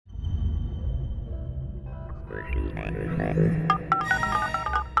There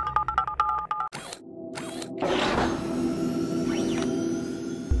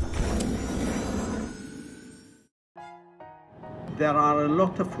are a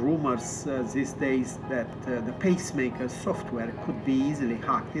lot of rumors these days that the pacemaker software could be easily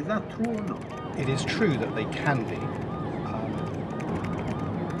hacked. Is that true or not? It is true that they can be.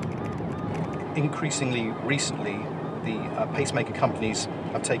 Increasingly recently, the pacemaker companies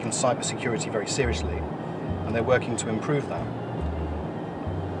have taken cybersecurity very seriously, and they're working to improve that.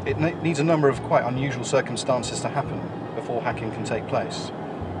 It needs a number of quite unusual circumstances to happen before hacking can take place.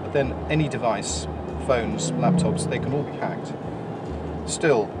 But then any device, phones, laptops, they can all be hacked.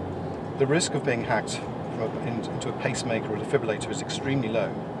 Still, the risk of being hacked into a pacemaker or a defibrillator is extremely low,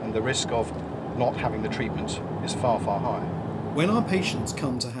 and the risk of not having the treatment is far, far higher. When our patients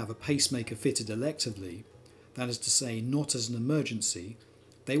come to have a pacemaker fitted electively, that is to say not as an emergency,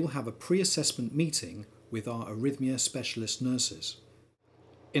 they will have a pre-assessment meeting with our arrhythmia specialist nurses.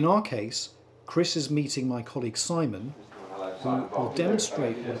 In our case, Chris is meeting my colleague Simon, who will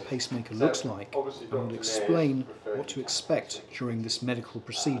demonstrate what a pacemaker looks like and will explain what to expect during this medical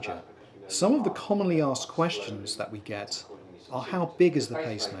procedure. Some of the commonly asked questions that we get are: how big is the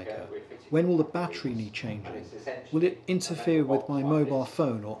pacemaker? When will the battery need changing? Will it interfere with my mobile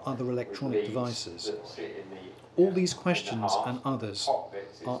phone or other electronic devices? All these questions and others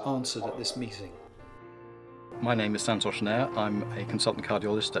are answered at this meeting. My name is Santosh Nair. I'm a consultant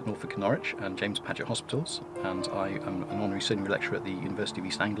cardiologist at Norfolk and Norwich and James Paget Hospitals, and I am an honorary senior lecturer at the University of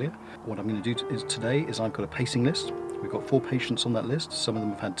East Anglia. What I'm going to do today is I've got a pacing list. We've got 4 patients on that list. Some of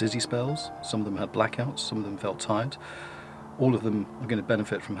them have had dizzy spells, some of them had blackouts, some of them felt tired. All of them are going to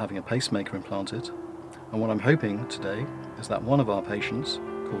benefit from having a pacemaker implanted. And what I'm hoping today is that one of our patients,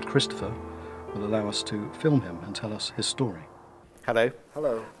 called Christopher, will allow us to film him and tell us his story. Hello.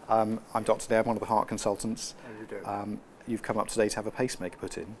 Hello. I'm Dr. Nair, I'm one of the heart consultants. How do you do? You've come up today to have a pacemaker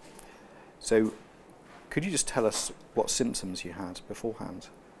put in. So, could you just tell us what symptoms you had beforehand?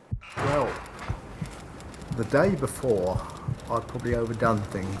 Well, the day before, I'd probably overdone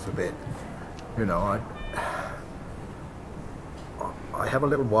things a bit. You know, I have a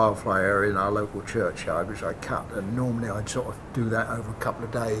little wildflower area in our local churchyard which I cut, and normally I'd sort of do that over a couple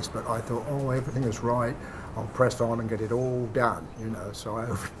of days, but I thought, oh, everything is right, I'll press on and get it all done, you know, so I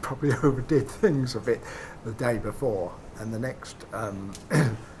probably overdid things a bit the day before. And the next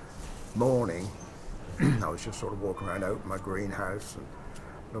morning, I was just sort of walking around, opening my greenhouse and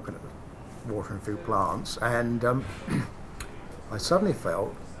looking at the watering a few plants, and I suddenly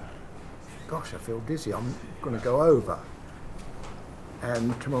felt, gosh, I feel dizzy, I'm going to go over.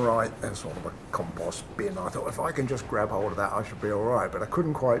 And to my right, there's sort of a compost bin. I thought, if I can just grab hold of that, I should be all right. But I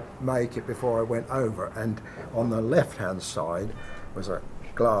couldn't quite make it before I went over. And on the left-hand side was a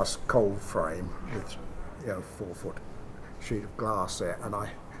glass cold frame with, you know, 4-foot sheet of glass there. And I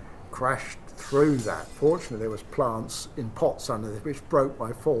crashed through that. Fortunately, there was plants in pots underneath, which broke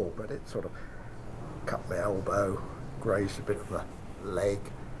my fall. But it sort of cut my elbow, grazed a bit of the leg,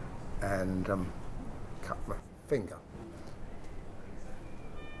 and cut my finger.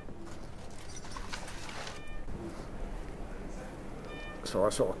 So I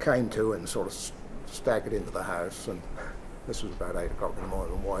sort of came to and sort of staggered into the house, and this was about 8 o'clock in the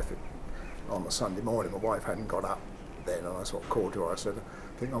morning. My wife, on the Sunday morning, my wife hadn't got up then, and I sort of called her. I said,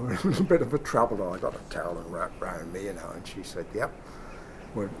 I think I'm in a little bit of a trouble. And I got a towel and wrapped around me, you know, and she said, yep,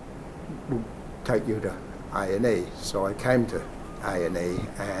 we'll take you to A&E. So I came to A&E,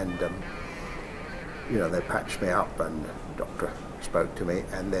 and you know, they patched me up, and the doctor spoke to me,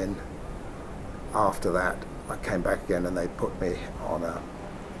 and then after that I came back again, and they put me on a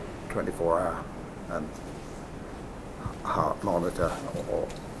 24-hour heart monitor,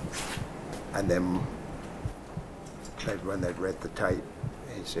 and then when they'd read the tape,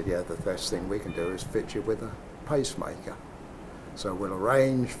 he said, yeah, the best thing we can do is fit you with a pacemaker. So we'll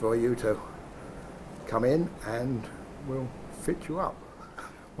arrange for you to come in and we'll fit you up.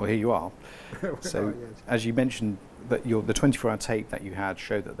 Well, here you are. So, yes. as you mentioned, that the 24-hour tape that you had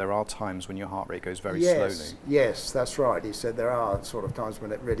showed that there are times when your heart rate goes very slowly. Yes, that's right. He said there are sort of times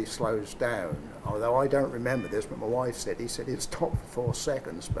when it really slows down. Although I don't remember this, but my wife said, he said it stopped for 4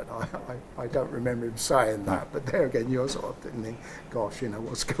 seconds, but I don't remember him saying that. But there again, you're sort of thinking, gosh, you know,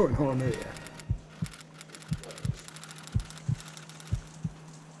 what's going on here?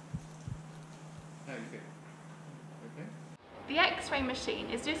 The X-ray machine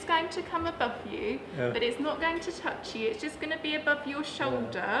is just going to come above you, but it's not going to touch you. It's just going to be above your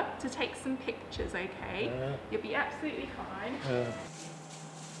shoulder to take some pictures, okay? You'll be absolutely fine.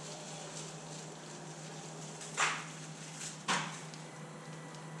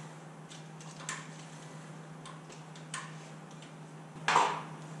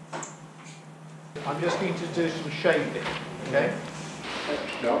 I'm just going to do some shaping, okay?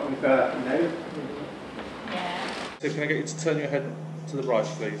 No, no. Yeah. So can I get you to turn your head to the right,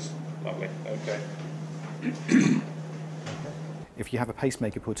 please? Lovely, okay. If you have a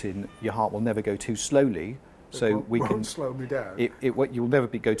pacemaker put in, your heart will never go too slowly, so we can slow me down. You'll never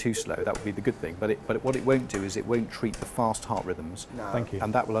go too slow. That would be the good thing. But what it won't do is it won't treat the fast heart rhythms. No. Thank you.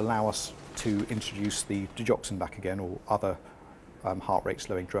 And that will allow us to introduce the digoxin back again, or other heart rate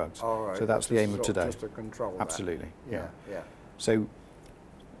slowing drugs. All right. So that's the aim of today. Just to control that. Absolutely. Yeah. So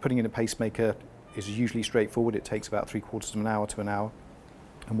putting in a pacemaker is usually straightforward. It takes about 3/4 of an hour to an hour.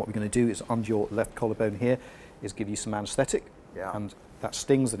 And what we're going to do is, under your left collarbone here, is give you some anaesthetic. Yeah. And that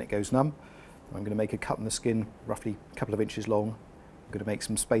stings and it goes numb. I'm going to make a cut in the skin, roughly a couple of inches long. I'm going to make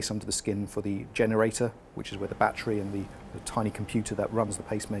some space under the skin for the generator, which is where the battery and the tiny computer that runs the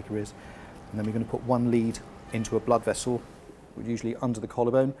pacemaker is. And then we're going to put one lead into a blood vessel, usually under the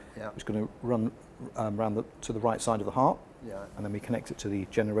collarbone, which is going to run to the right side of the heart. Yeah. And then we connect it to the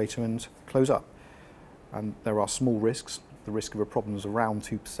generator and close up. And there are small risks. The risk of a problem is around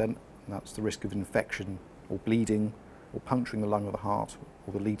 2%, and that's the risk of infection or bleeding or puncturing the lung of the heart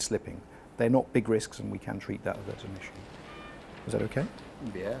or the lead slipping. They're not big risks, and we can treat that as an issue. Is that okay?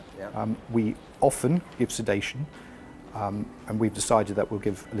 Yeah. We often give sedation, and we've decided that we'll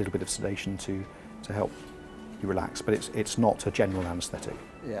give a little bit of sedation to help you relax, but it's not a general anaesthetic.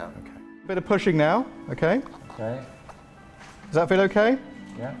 Yeah. Okay. Bit of pushing now, okay? Okay. Does that feel okay?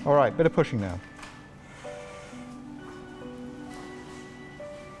 Yeah. All right, bit of pushing now.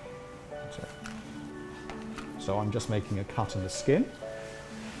 So I'm just making a cut in the skin.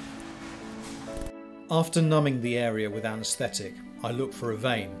 After numbing the area with anaesthetic, I look for a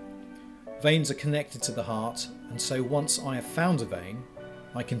vein. Veins are connected to the heart, and so once I have found a vein,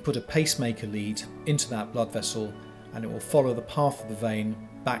 I can put a pacemaker lead into that blood vessel, and it will follow the path of the vein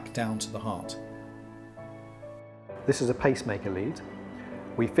back down to the heart. This is a pacemaker lead.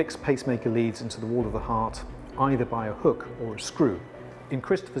 We fix pacemaker leads into the wall of the heart either by a hook or a screw. In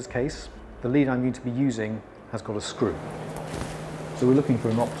Christopher's case, the lead I'm going to be using has got a screw. So we're looking for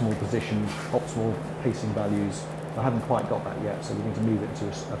an optimal position, optimal pacing values. I haven't quite got that yet, so we need to move it into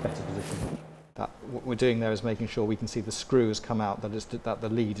a better position. What we're doing there is making sure we can see the screw has come out, that the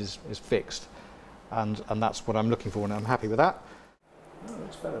lead is fixed. And that's what I'm looking for, and I'm happy with that. Oh,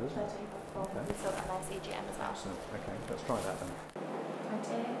 that's better, isn't it? Okay. We saw that nice EGM as well. Excellent. Okay, let's try that then.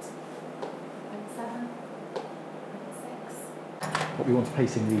 28, 27, 26. What we want a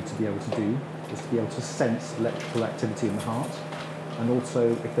pacing lead to be able to do is to be able to sense electrical activity in the heart, and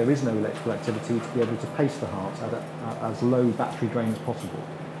also, if there is no electrical activity, to be able to pace the heart at as low battery drain as possible.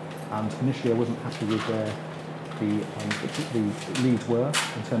 And initially I wasn't happy with where the leads were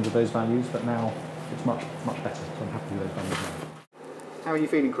in terms of those values, but now it's much better, so I'm happy with those values now. How are you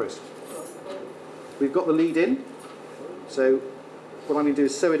feeling, Chris? We've got the lead in, so what I'm going to do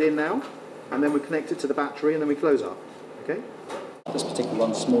is sew it in now, and then we connect it to the battery, and then we close up, okay? This particular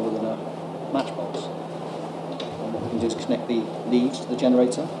one's smaller than a matchbox. And what we can do is connect the lead to the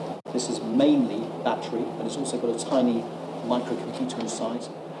generator. This is mainly battery, but it's also got a tiny microcomputer inside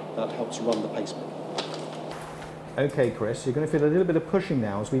that helps run the pacemaker. Okay, Chris, you're going to feel a little bit of pushing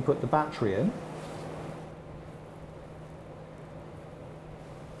now as we put the battery in.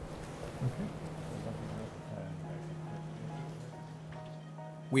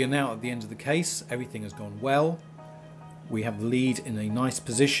 We are now at the end of the case. Everything has gone well. We have the lead in a nice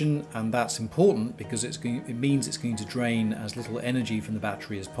position, and that's important because it means it's going to drain as little energy from the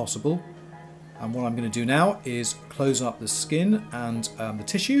battery as possible. And what I'm going to do now is close up the skin and the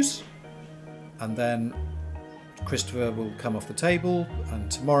tissues, and then Christopher will come off the table, and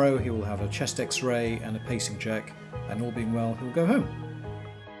tomorrow he will have a chest x-ray and a pacing check, and all being well, he'll go home.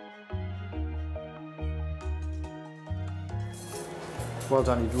 Well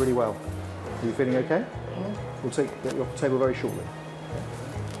done, you did really well. Are you feeling okay? We'll get you off the table very shortly.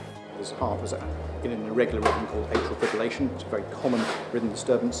 His heart was in an irregular rhythm called atrial fibrillation. It's a very common rhythm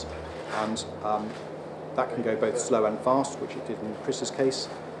disturbance, and that can go both slow and fast, which it did in Chris's case.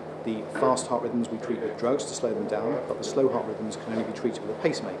 The fast heart rhythms we treat with drugs to slow them down, but the slow heart rhythms can only be treated with a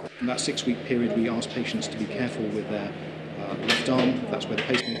pacemaker. In that 6-week period, we asked patients to be careful with their left arm. That's where the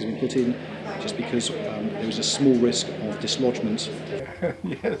pacemaker has been put in, just because there is a small risk of dislodgement.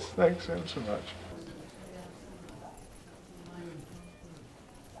 Yes, thanks so much.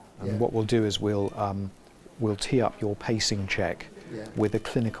 And what we'll do is we'll tee up your pacing check with a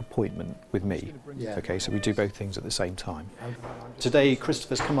clinic appointment with me. Okay, so we do both things at the same time. Today,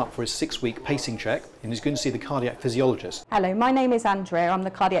 Christopher's come up for his 6-week pacing check, and he's going to see the cardiac physiologist. Hello, my name is Andrea. I'm the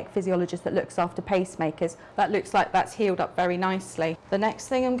cardiac physiologist that looks after pacemakers. That looks like that's healed up very nicely. The next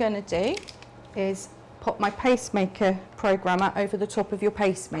thing I'm going to do is pop my pacemaker programmer over the top of your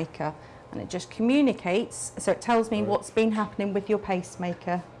pacemaker, and it just communicates, so it tells me what's been happening with your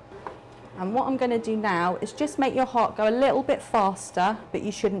pacemaker. And what I'm going to do now is just make your heart go a little bit faster, but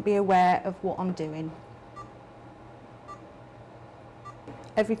you shouldn't be aware of what I'm doing.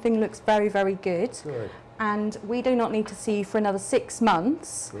 Everything looks very, very good. Good. And we do not need to see you for another 6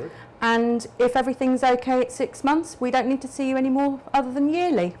 months. Good. And if everything's okay at 6 months, we don't need to see you anymore other than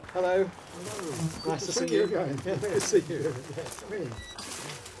yearly. Hello. Hello. Nice to see you. Again. Yeah, nice to see you. Yes, come in.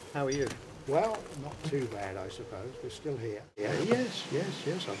 How are you? Well, not too bad, I suppose. We're still here. Yeah, yes. I'm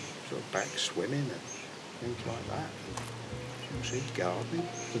sort of back swimming and things like that. You see, gardening.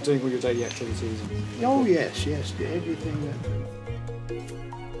 So doing all your daily activities? Oh, yes, everything that...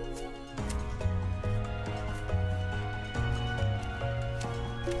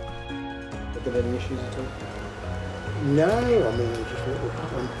 Have there been any issues at all? No, I mean, just a little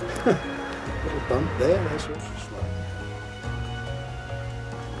bump there, that's all.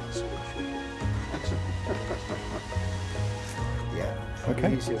 Yeah.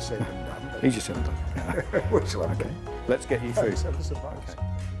 Okay. Easier said than done. Easier said than done. Which one? Okay. Let's get you through. Thanks ever so much. Okay.